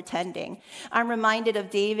no pretending. I'm reminded of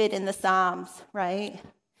David in the Psalms, right?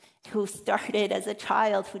 Who started as a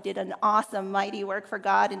child, who did an awesome, mighty work for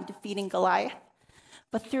God in defeating Goliath.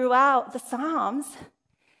 But throughout the Psalms,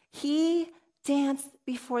 he danced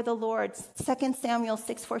before the Lord. 2 Samuel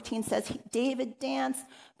 6:14 says, David danced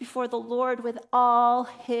before the Lord with all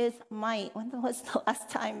his might. When was the last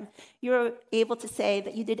time you were able to say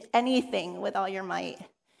that you did anything with all your might?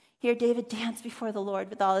 Here, David danced before the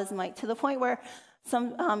Lord with all his might, to the point where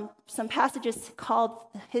some passages called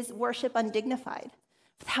his worship undignified.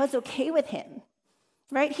 That was okay with him,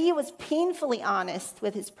 right? He was painfully honest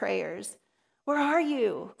with his prayers. Where are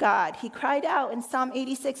you, God? He cried out in Psalm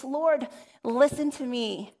 86, Lord, listen to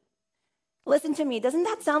me. Listen to me. Doesn't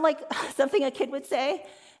that sound like something a kid would say?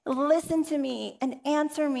 Listen to me and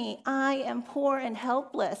answer me. I am poor and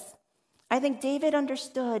helpless. I think David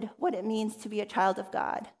understood what it means to be a child of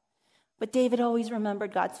God. But David always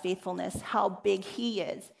remembered God's faithfulness, how big he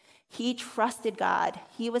is. He trusted God.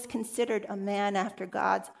 He was considered a man after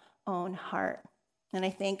God's own heart. And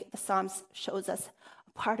I think the Psalms shows us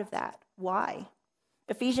a part of that. Why?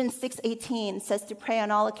 Ephesians 6:18 says to pray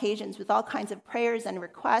on all occasions with all kinds of prayers and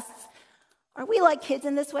requests. Are we like kids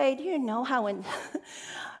in this way? Do you know how when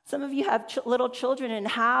some of you have little children and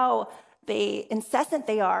how incessant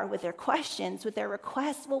they are with their questions, with their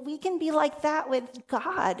requests? Well, we can be like that with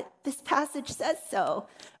God. This passage says so.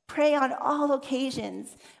 Pray on all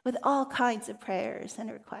occasions with all kinds of prayers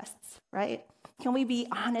and requests, right? Can we be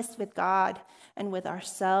honest with God and with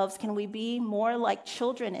ourselves? Can we be more like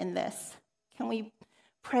children in this? Can we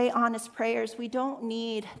pray honest prayers? We don't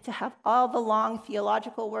need to have all the long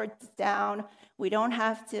theological words down. We don't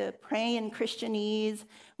have to pray in Christianese.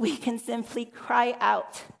 We can simply cry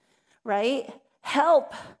out, right?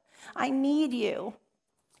 Help, I need you.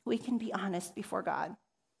 We can be honest before God.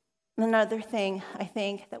 Another thing I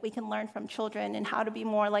think that we can learn from children and how to be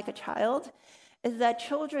more like a child is that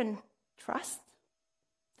children trust.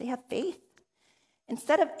 They have faith.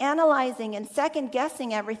 Instead of analyzing and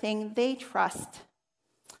second-guessing everything, they trust.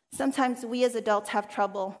 Sometimes we as adults have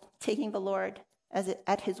trouble taking the Lord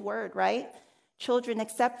at his word, right? Children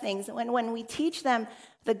accept things. When we teach them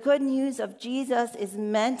the good news of Jesus is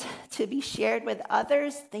meant to be shared with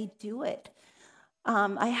others, they do it.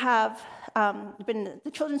 I have been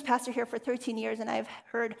the children's pastor here for 13 years, and I've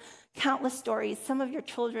heard countless stories. Some of your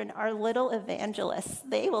children are little evangelists.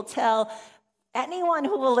 They will tell anyone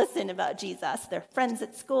who will listen about Jesus, their friends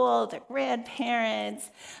at school, their grandparents,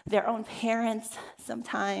 their own parents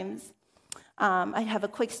sometimes. I have a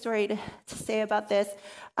quick story to say about this.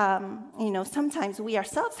 Sometimes we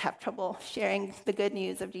ourselves have trouble sharing the good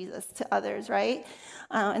news of Jesus to others, right?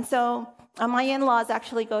 And so my in-laws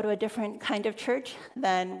actually go to a different kind of church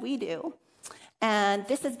than we do. And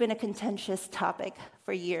this has been a contentious topic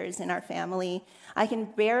for years in our family. I can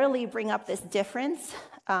barely bring up this difference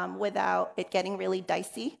without it getting really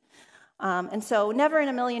dicey. And so never in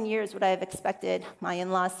a million years would I have expected my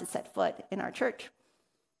in-laws to set foot in our church.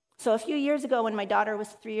 So a few years ago, when my daughter was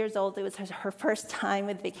 3 years old, it was her first time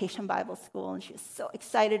with Vacation Bible School, and she was so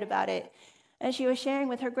excited about it. And she was sharing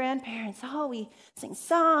with her grandparents, oh, we sing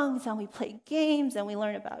songs, and we play games, and we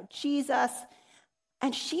learn about Jesus.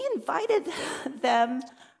 And she invited them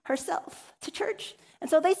herself to church. And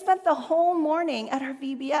so they spent the whole morning at her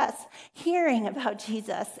VBS hearing about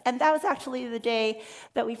Jesus. And that was actually the day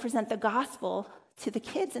that we present the gospel to the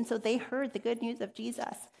kids. And so they heard the good news of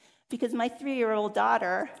Jesus because my 3-year-old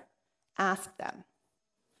daughter asked them,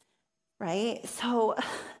 right? So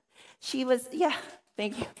she was, yeah,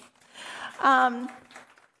 thank you.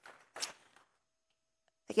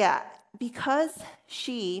 Because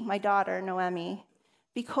she, my daughter, Noemi,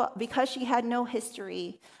 because she had no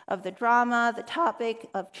history of the drama the topic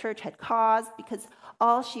of church had caused, because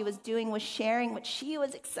all she was doing was sharing what she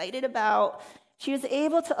was excited about, she was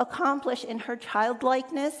able to accomplish in her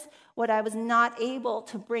childlikeness what I was not able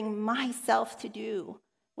to bring myself to do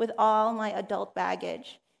with all my adult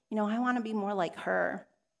baggage. You know, I want to be more like her.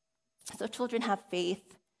 So children have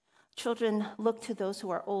faith. Children look to those who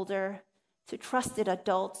are older, to trusted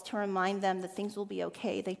adults to remind them that things will be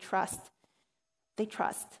okay. They trust. They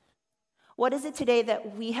trust. What is it today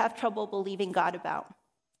that we have trouble believing God about?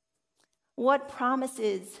 What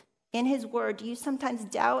promises in his word do you sometimes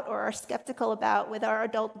doubt or are skeptical about with our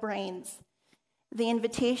adult brains? The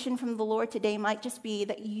invitation from the Lord today might just be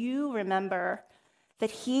that you remember that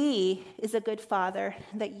he is a good father,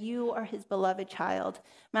 that you are his beloved child.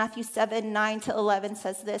 Matthew 7:9-11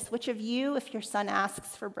 says this, which of you, if your son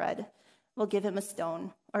asks for bread, will give him a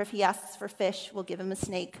stone? Or if he asks for fish, will give him a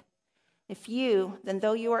snake? If you, then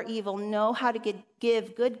though you are evil, know how to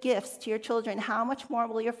give good gifts to your children, how much more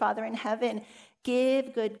will your Father in heaven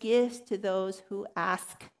give good gifts to those who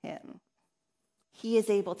ask him? He is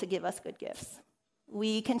able to give us good gifts.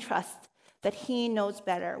 We can trust that he knows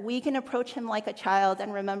better. We can approach him like a child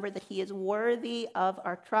and remember that he is worthy of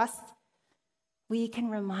our trust. We can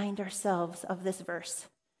remind ourselves of this verse,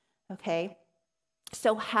 okay?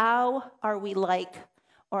 So how are we like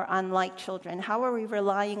or unlike children? How are we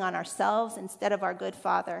relying on ourselves instead of our good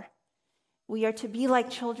Father? We are to be like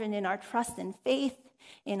children in our trust and faith,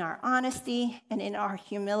 in our honesty, and in our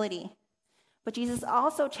humility. But Jesus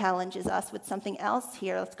also challenges us with something else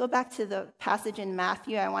here. Let's go back to the passage in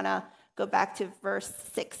Matthew. I want to go back to verse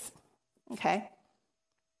 6, okay?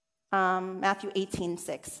 Matthew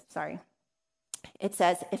 18:6, sorry. It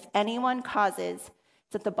says, if anyone causes,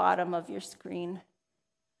 it's at the bottom of your screen,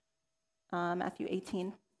 Matthew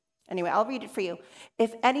 18. Anyway, I'll read it for you.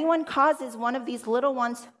 If anyone causes one of these little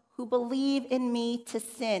ones who believe in me to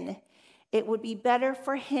sin, it would be better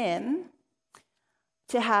for him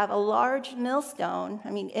to have a large millstone.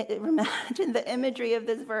 I mean, imagine the imagery of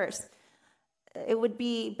this verse. It would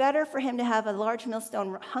be better for him to have a large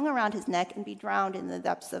millstone hung around his neck and be drowned in the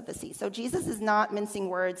depths of the sea. So Jesus is not mincing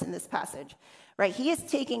words in this passage, right? He is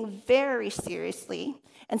taking very seriously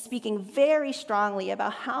and speaking very strongly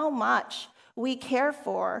about how much we care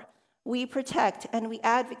for, we protect, and we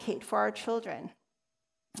advocate for our children.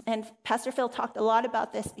 And Pastor Phil talked a lot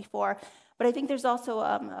about this before, but I think there's also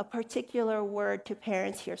a particular word to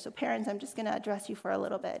parents here. So parents, I'm just going to address you for a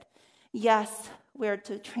little bit. Yes, we're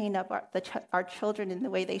to train up our children in the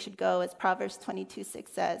way they should go, as Proverbs 22:6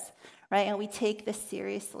 says, right? And we take this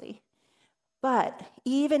seriously. But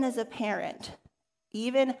even as a parent,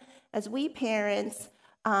 even as we parents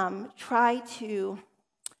try to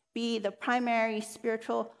be the primary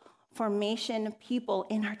spiritual formation people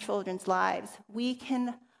in our children's lives, we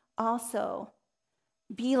can also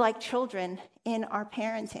be like children in our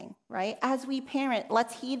parenting, right? As we parent,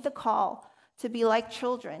 let's heed the call to be like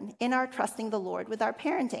children in our trusting the Lord with our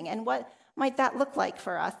parenting. And what might that look like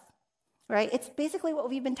for us, right? It's basically what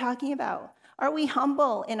we've been talking about. Are we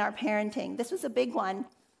humble in our parenting? This was a big one.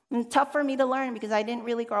 And tough for me to learn because I didn't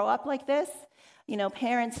really grow up like this. You know,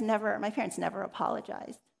 my parents never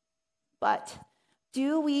apologized. But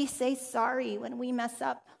do we say sorry when we mess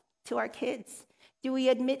up to our kids? Do we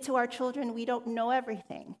admit to our children we don't know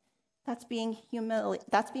everything? That's being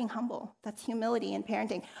humble. That's humility in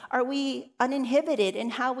parenting. Are we uninhibited in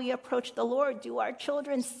how we approach the Lord? Do our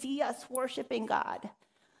children see us worshiping God?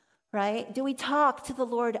 Right? Do we talk to the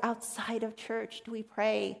Lord outside of church? Do we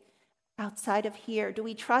pray outside of here? Do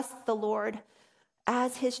we trust the Lord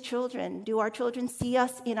as his children? Do our children see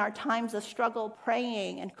us in our times of struggle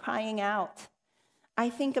praying and crying out? I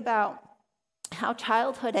think about how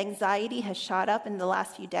childhood anxiety has shot up in the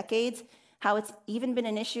last few decades, how it's even been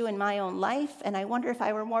an issue in my own life, and I wonder if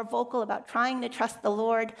I were more vocal about trying to trust the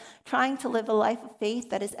Lord, trying to live a life of faith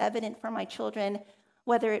that is evident for my children,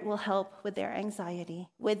 whether it will help with their anxiety,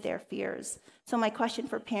 with their fears. So my question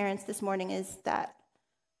for parents this morning is that,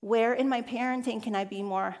 Where in my parenting can I be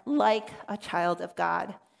more like a child of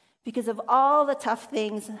God? Because of all the tough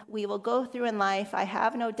things we will go through in life, I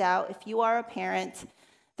have no doubt, if you are a parent,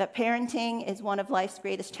 that parenting is one of life's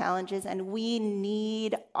greatest challenges, and we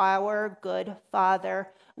need our good Father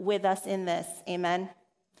with us in this. Amen?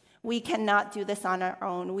 We cannot do this on our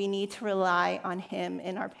own. We need to rely on him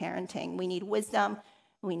in our parenting. We need wisdom.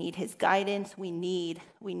 We need his guidance. We need,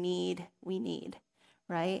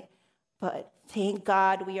 right? But thank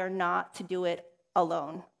God we are not to do it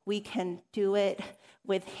alone. We can do it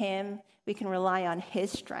with him. We can rely on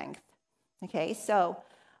his strength. Okay, so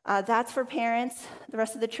that's for parents. The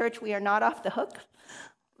rest of the church, we are not off the hook.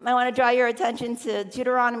 I want to draw your attention to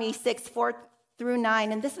Deuteronomy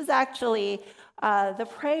 6:4-9. And this is actually the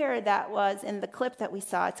prayer that was in the clip that we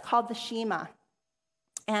saw. It's called the Shema.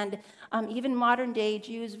 And even modern day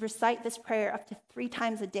Jews recite this prayer up to 3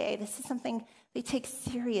 times a day. This is something they take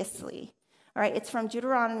seriously. All right, it's from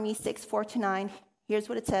Deuteronomy 6:4-9. Here's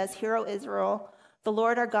what it says. Hear, O Israel, the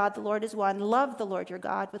Lord our God, the Lord is one. Love the Lord your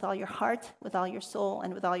God with all your heart, with all your soul,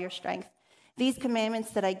 and with all your strength. These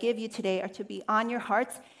commandments that I give you today are to be on your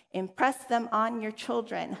hearts. Impress them on your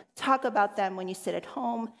children. Talk about them when you sit at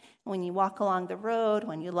home, when you walk along the road,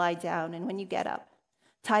 when you lie down, and when you get up.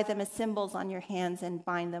 Tie them as symbols on your hands and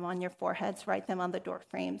bind them on your foreheads. Write them on the door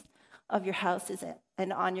frames of your houses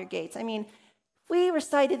and on your gates. I mean, if we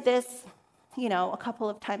recited this, a couple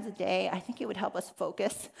of times a day, I think it would help us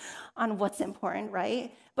focus on what's important,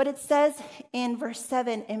 right? But it says in verse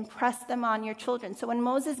 7, impress them on your children. So when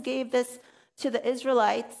Moses gave this to the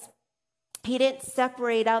Israelites, he didn't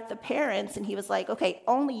separate out the parents and he was like, okay,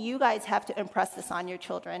 only you guys have to impress this on your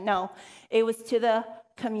children. No, it was to the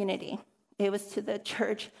community. It was to the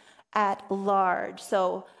church at large.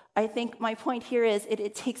 So I think my point here is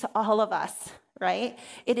it takes all of us, right?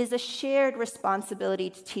 It is a shared responsibility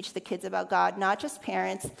to teach the kids about God, not just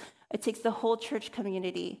parents. It takes the whole church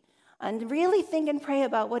community. And really think and pray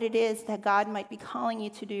about what it is that God might be calling you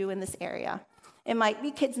to do in this area. It might be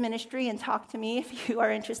kids ministry, and talk to me if you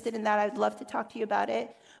are interested in that. I'd love to talk to you about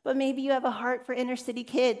it. But maybe you have a heart for inner city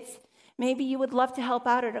kids. Maybe you would love to help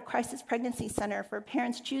out at a crisis pregnancy center for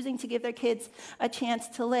parents choosing to give their kids a chance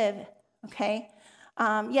to live, okay?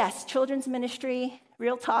 Yes, children's ministry,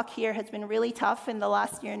 real talk here, has been really tough in the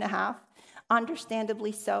last year and a half,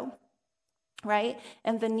 understandably so, right?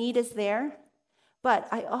 And the need is there. But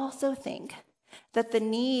I also think that the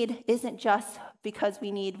need isn't just because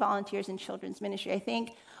we need volunteers in children's ministry. I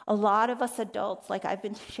think a lot of us adults, like I've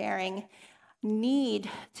been sharing, need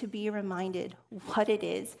to be reminded what it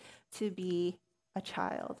is to be a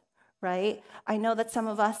child, right? I know that some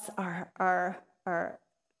of us are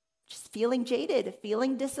just feeling jaded,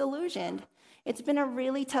 feeling disillusioned. It's been a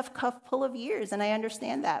really tough couple of years, and I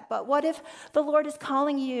understand that. But what if the Lord is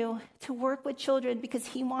calling you to work with children because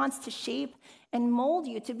he wants to shape and mold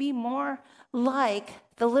you to be more like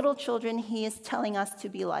the little children he is telling us to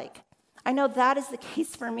be like? I know that is the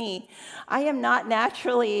case for me. I am not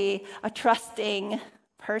naturally a trusting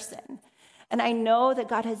person. And I know that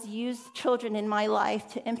God has used children in my life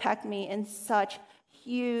to impact me in such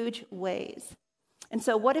huge ways. And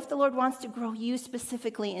so what if the Lord wants to grow you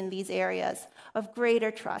specifically in these areas of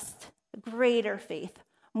greater trust, greater faith,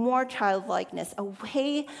 more childlikeness, a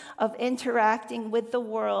way of interacting with the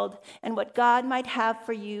world and what God might have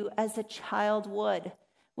for you as a child would,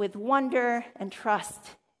 with wonder and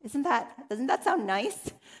trust? Doesn't that sound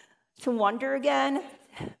nice? To wonder again,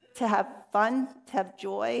 to have fun, to have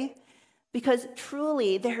joy? Because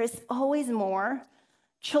truly, there is always more.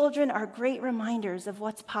 Children are great reminders of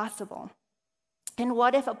what's possible. And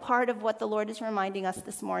what if a part of what the Lord is reminding us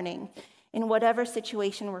this morning, in whatever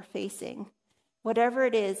situation we're facing, whatever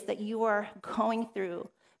it is that you are going through,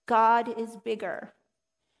 God is bigger.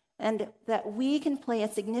 And that we can play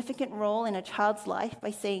a significant role in a child's life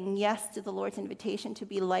by saying yes to the Lord's invitation to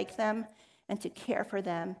be like them and to care for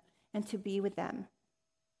them and to be with them.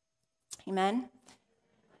 Amen?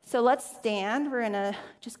 So let's stand. We're going to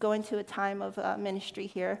just go into a time of ministry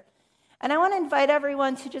here. And I want to invite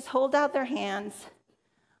everyone to just hold out their hands,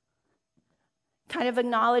 kind of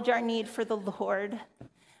acknowledge our need for the Lord.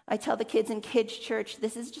 I tell the kids in kids' church,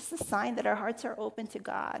 this is just a sign that our hearts are open to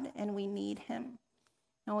God and we need him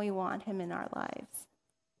and we want him in our lives.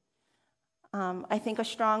 I think a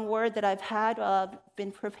strong word that I've had while I've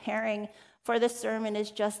been preparing for this sermon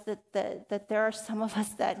is just that there are some of us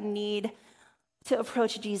that need to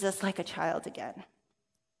approach Jesus like a child again,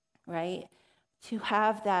 right? To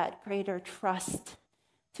have that greater trust,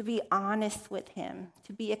 to be honest with him,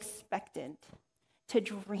 to be expectant, to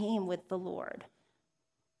dream with the Lord.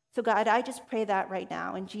 So God, I just pray that right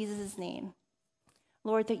now in Jesus' name.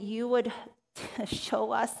 Lord, that you would to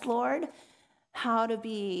show us, Lord, how to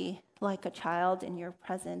be like a child in your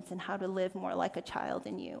presence and how to live more like a child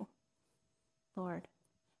in you. Lord,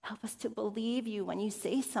 help us to believe you when you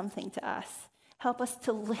say something to us. Help us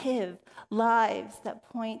to live lives that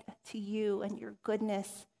point to you and your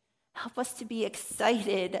goodness. Help us to be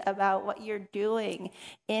excited about what you're doing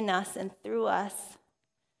in us and through us.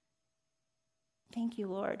 Thank you,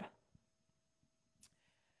 Lord.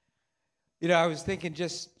 You know, I was thinking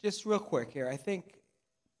just real quick here. I think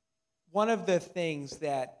one of the things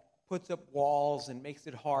that puts up walls and makes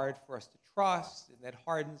it hard for us to trust, and that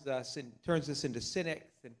hardens us and turns us into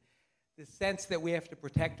cynics, and the sense that we have to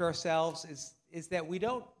protect ourselves is that we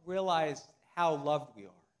don't realize how loved we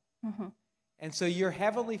are. Mm-hmm. And so your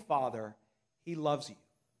Heavenly Father, He loves you.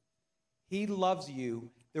 He loves you.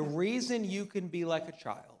 The reason you can be like a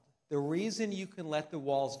child, the reason you can let the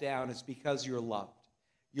walls down is because you're loved.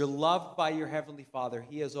 You're loved by your Heavenly Father.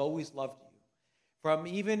 He has always loved you. From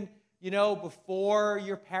even, before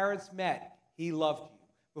your parents met, He loved you.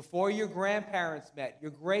 Before your grandparents met,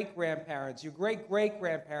 your great-grandparents, your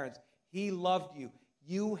great-great-grandparents, He loved you.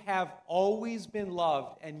 You have always been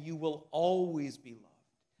loved, and you will always be loved.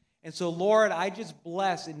 And so, Lord, I just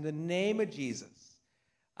bless, in the name of Jesus,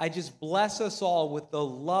 I just bless us all with the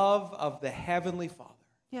love of the Heavenly Father.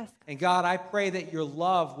 Yes. And God, I pray that your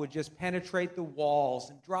love would just penetrate the walls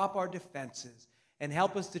and drop our defenses and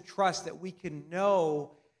help us to trust that we can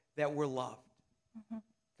know that we're loved. Mm-hmm.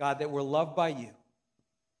 God, that we're loved by you.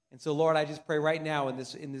 And so, Lord, I just pray right now in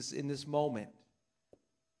this moment,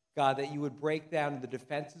 God, that you would break down the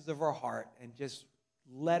defenses of our heart and just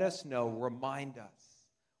let us know, remind us,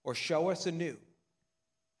 or show us anew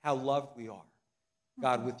how loved we are,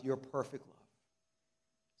 God, with your perfect love.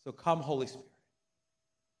 So come, Holy Spirit.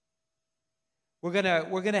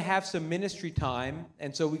 We're gonna have some ministry time,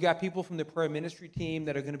 and so we got people from the prayer ministry team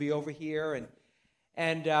that are going to be over here,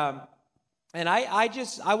 and I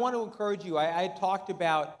want to encourage you. I talked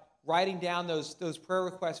about writing down those prayer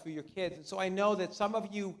requests for your kids, and so I know that some of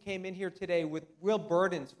you came in here today with real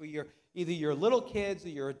burdens for either your little kids or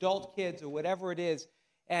your adult kids or whatever it is,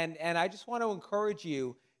 and I just want to encourage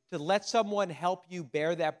you to let someone help you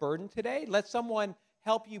bear that burden today. Let someone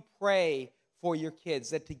help you pray for your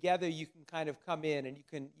kids, that together you can kind of come in and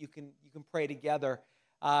you can pray together.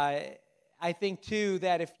 I think too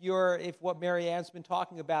that if what Mary Ann's been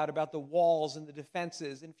talking about the walls and the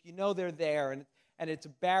defenses, and if you know they're there and it's a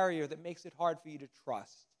barrier that makes it hard for you to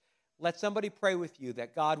trust, let somebody pray with you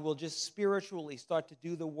that God will just spiritually start to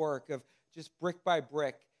do the work of just brick by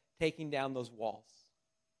brick taking down those walls.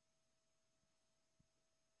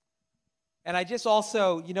 And I just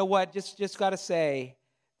also, just got to say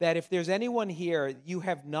that if there's anyone here, you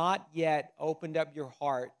have not yet opened up your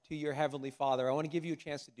heart to your Heavenly Father, I want to give you a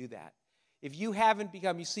chance to do that. If you haven't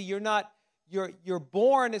become, you're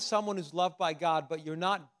born as someone who's loved by God, but you're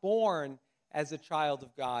not born as a child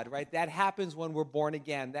of God, right? That happens when we're born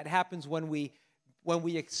again. That happens when we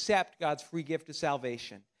accept God's free gift of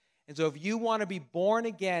salvation. And so if you want to be born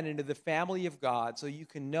again into the family of God, so you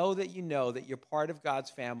can know that you're part of God's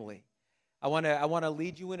family, I want to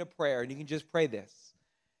lead you in a prayer, and you can just pray this.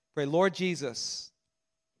 Pray, Lord Jesus,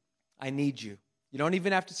 I need you. You don't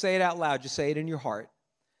even have to say it out loud. Just say it in your heart.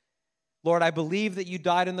 Lord, I believe that you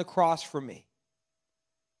died on the cross for me.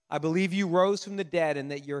 I believe you rose from the dead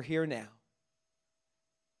and that you're here now.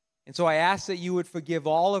 And so I ask that you would forgive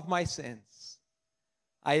all of my sins.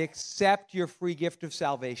 I accept your free gift of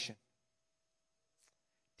salvation.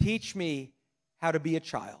 Teach me how to be a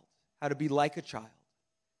child, how to be like a child.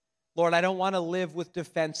 Lord, I don't want to live with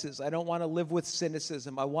defenses. I don't want to live with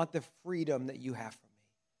cynicism. I want the freedom that you have for me.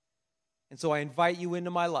 And so I invite you into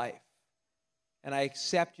my life, and I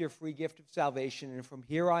accept your free gift of salvation, and from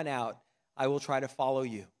here on out, I will try to follow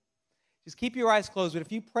you. Just keep your eyes closed, but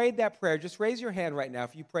if you prayed that prayer, just raise your hand right now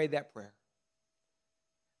if you prayed that prayer.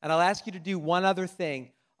 And I'll ask you to do one other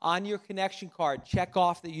thing. On your connection card, check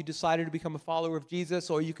off that you decided to become a follower of Jesus,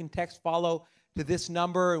 or you can text follow to this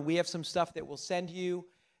number, and we have some stuff that we'll send you.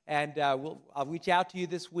 And I'll reach out to you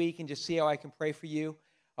this week and just see how I can pray for you.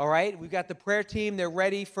 All right? We've got the prayer team. They're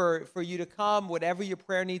ready for you to come. Whatever your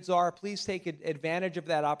prayer needs are, please take advantage of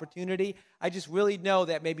that opportunity. I just really know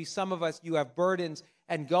that maybe some of us, you have burdens,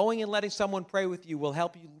 and going and letting someone pray with you will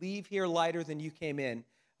help you leave here lighter than you came in.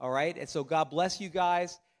 All right? And so God bless you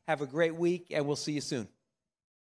guys. Have a great week, and we'll see you soon.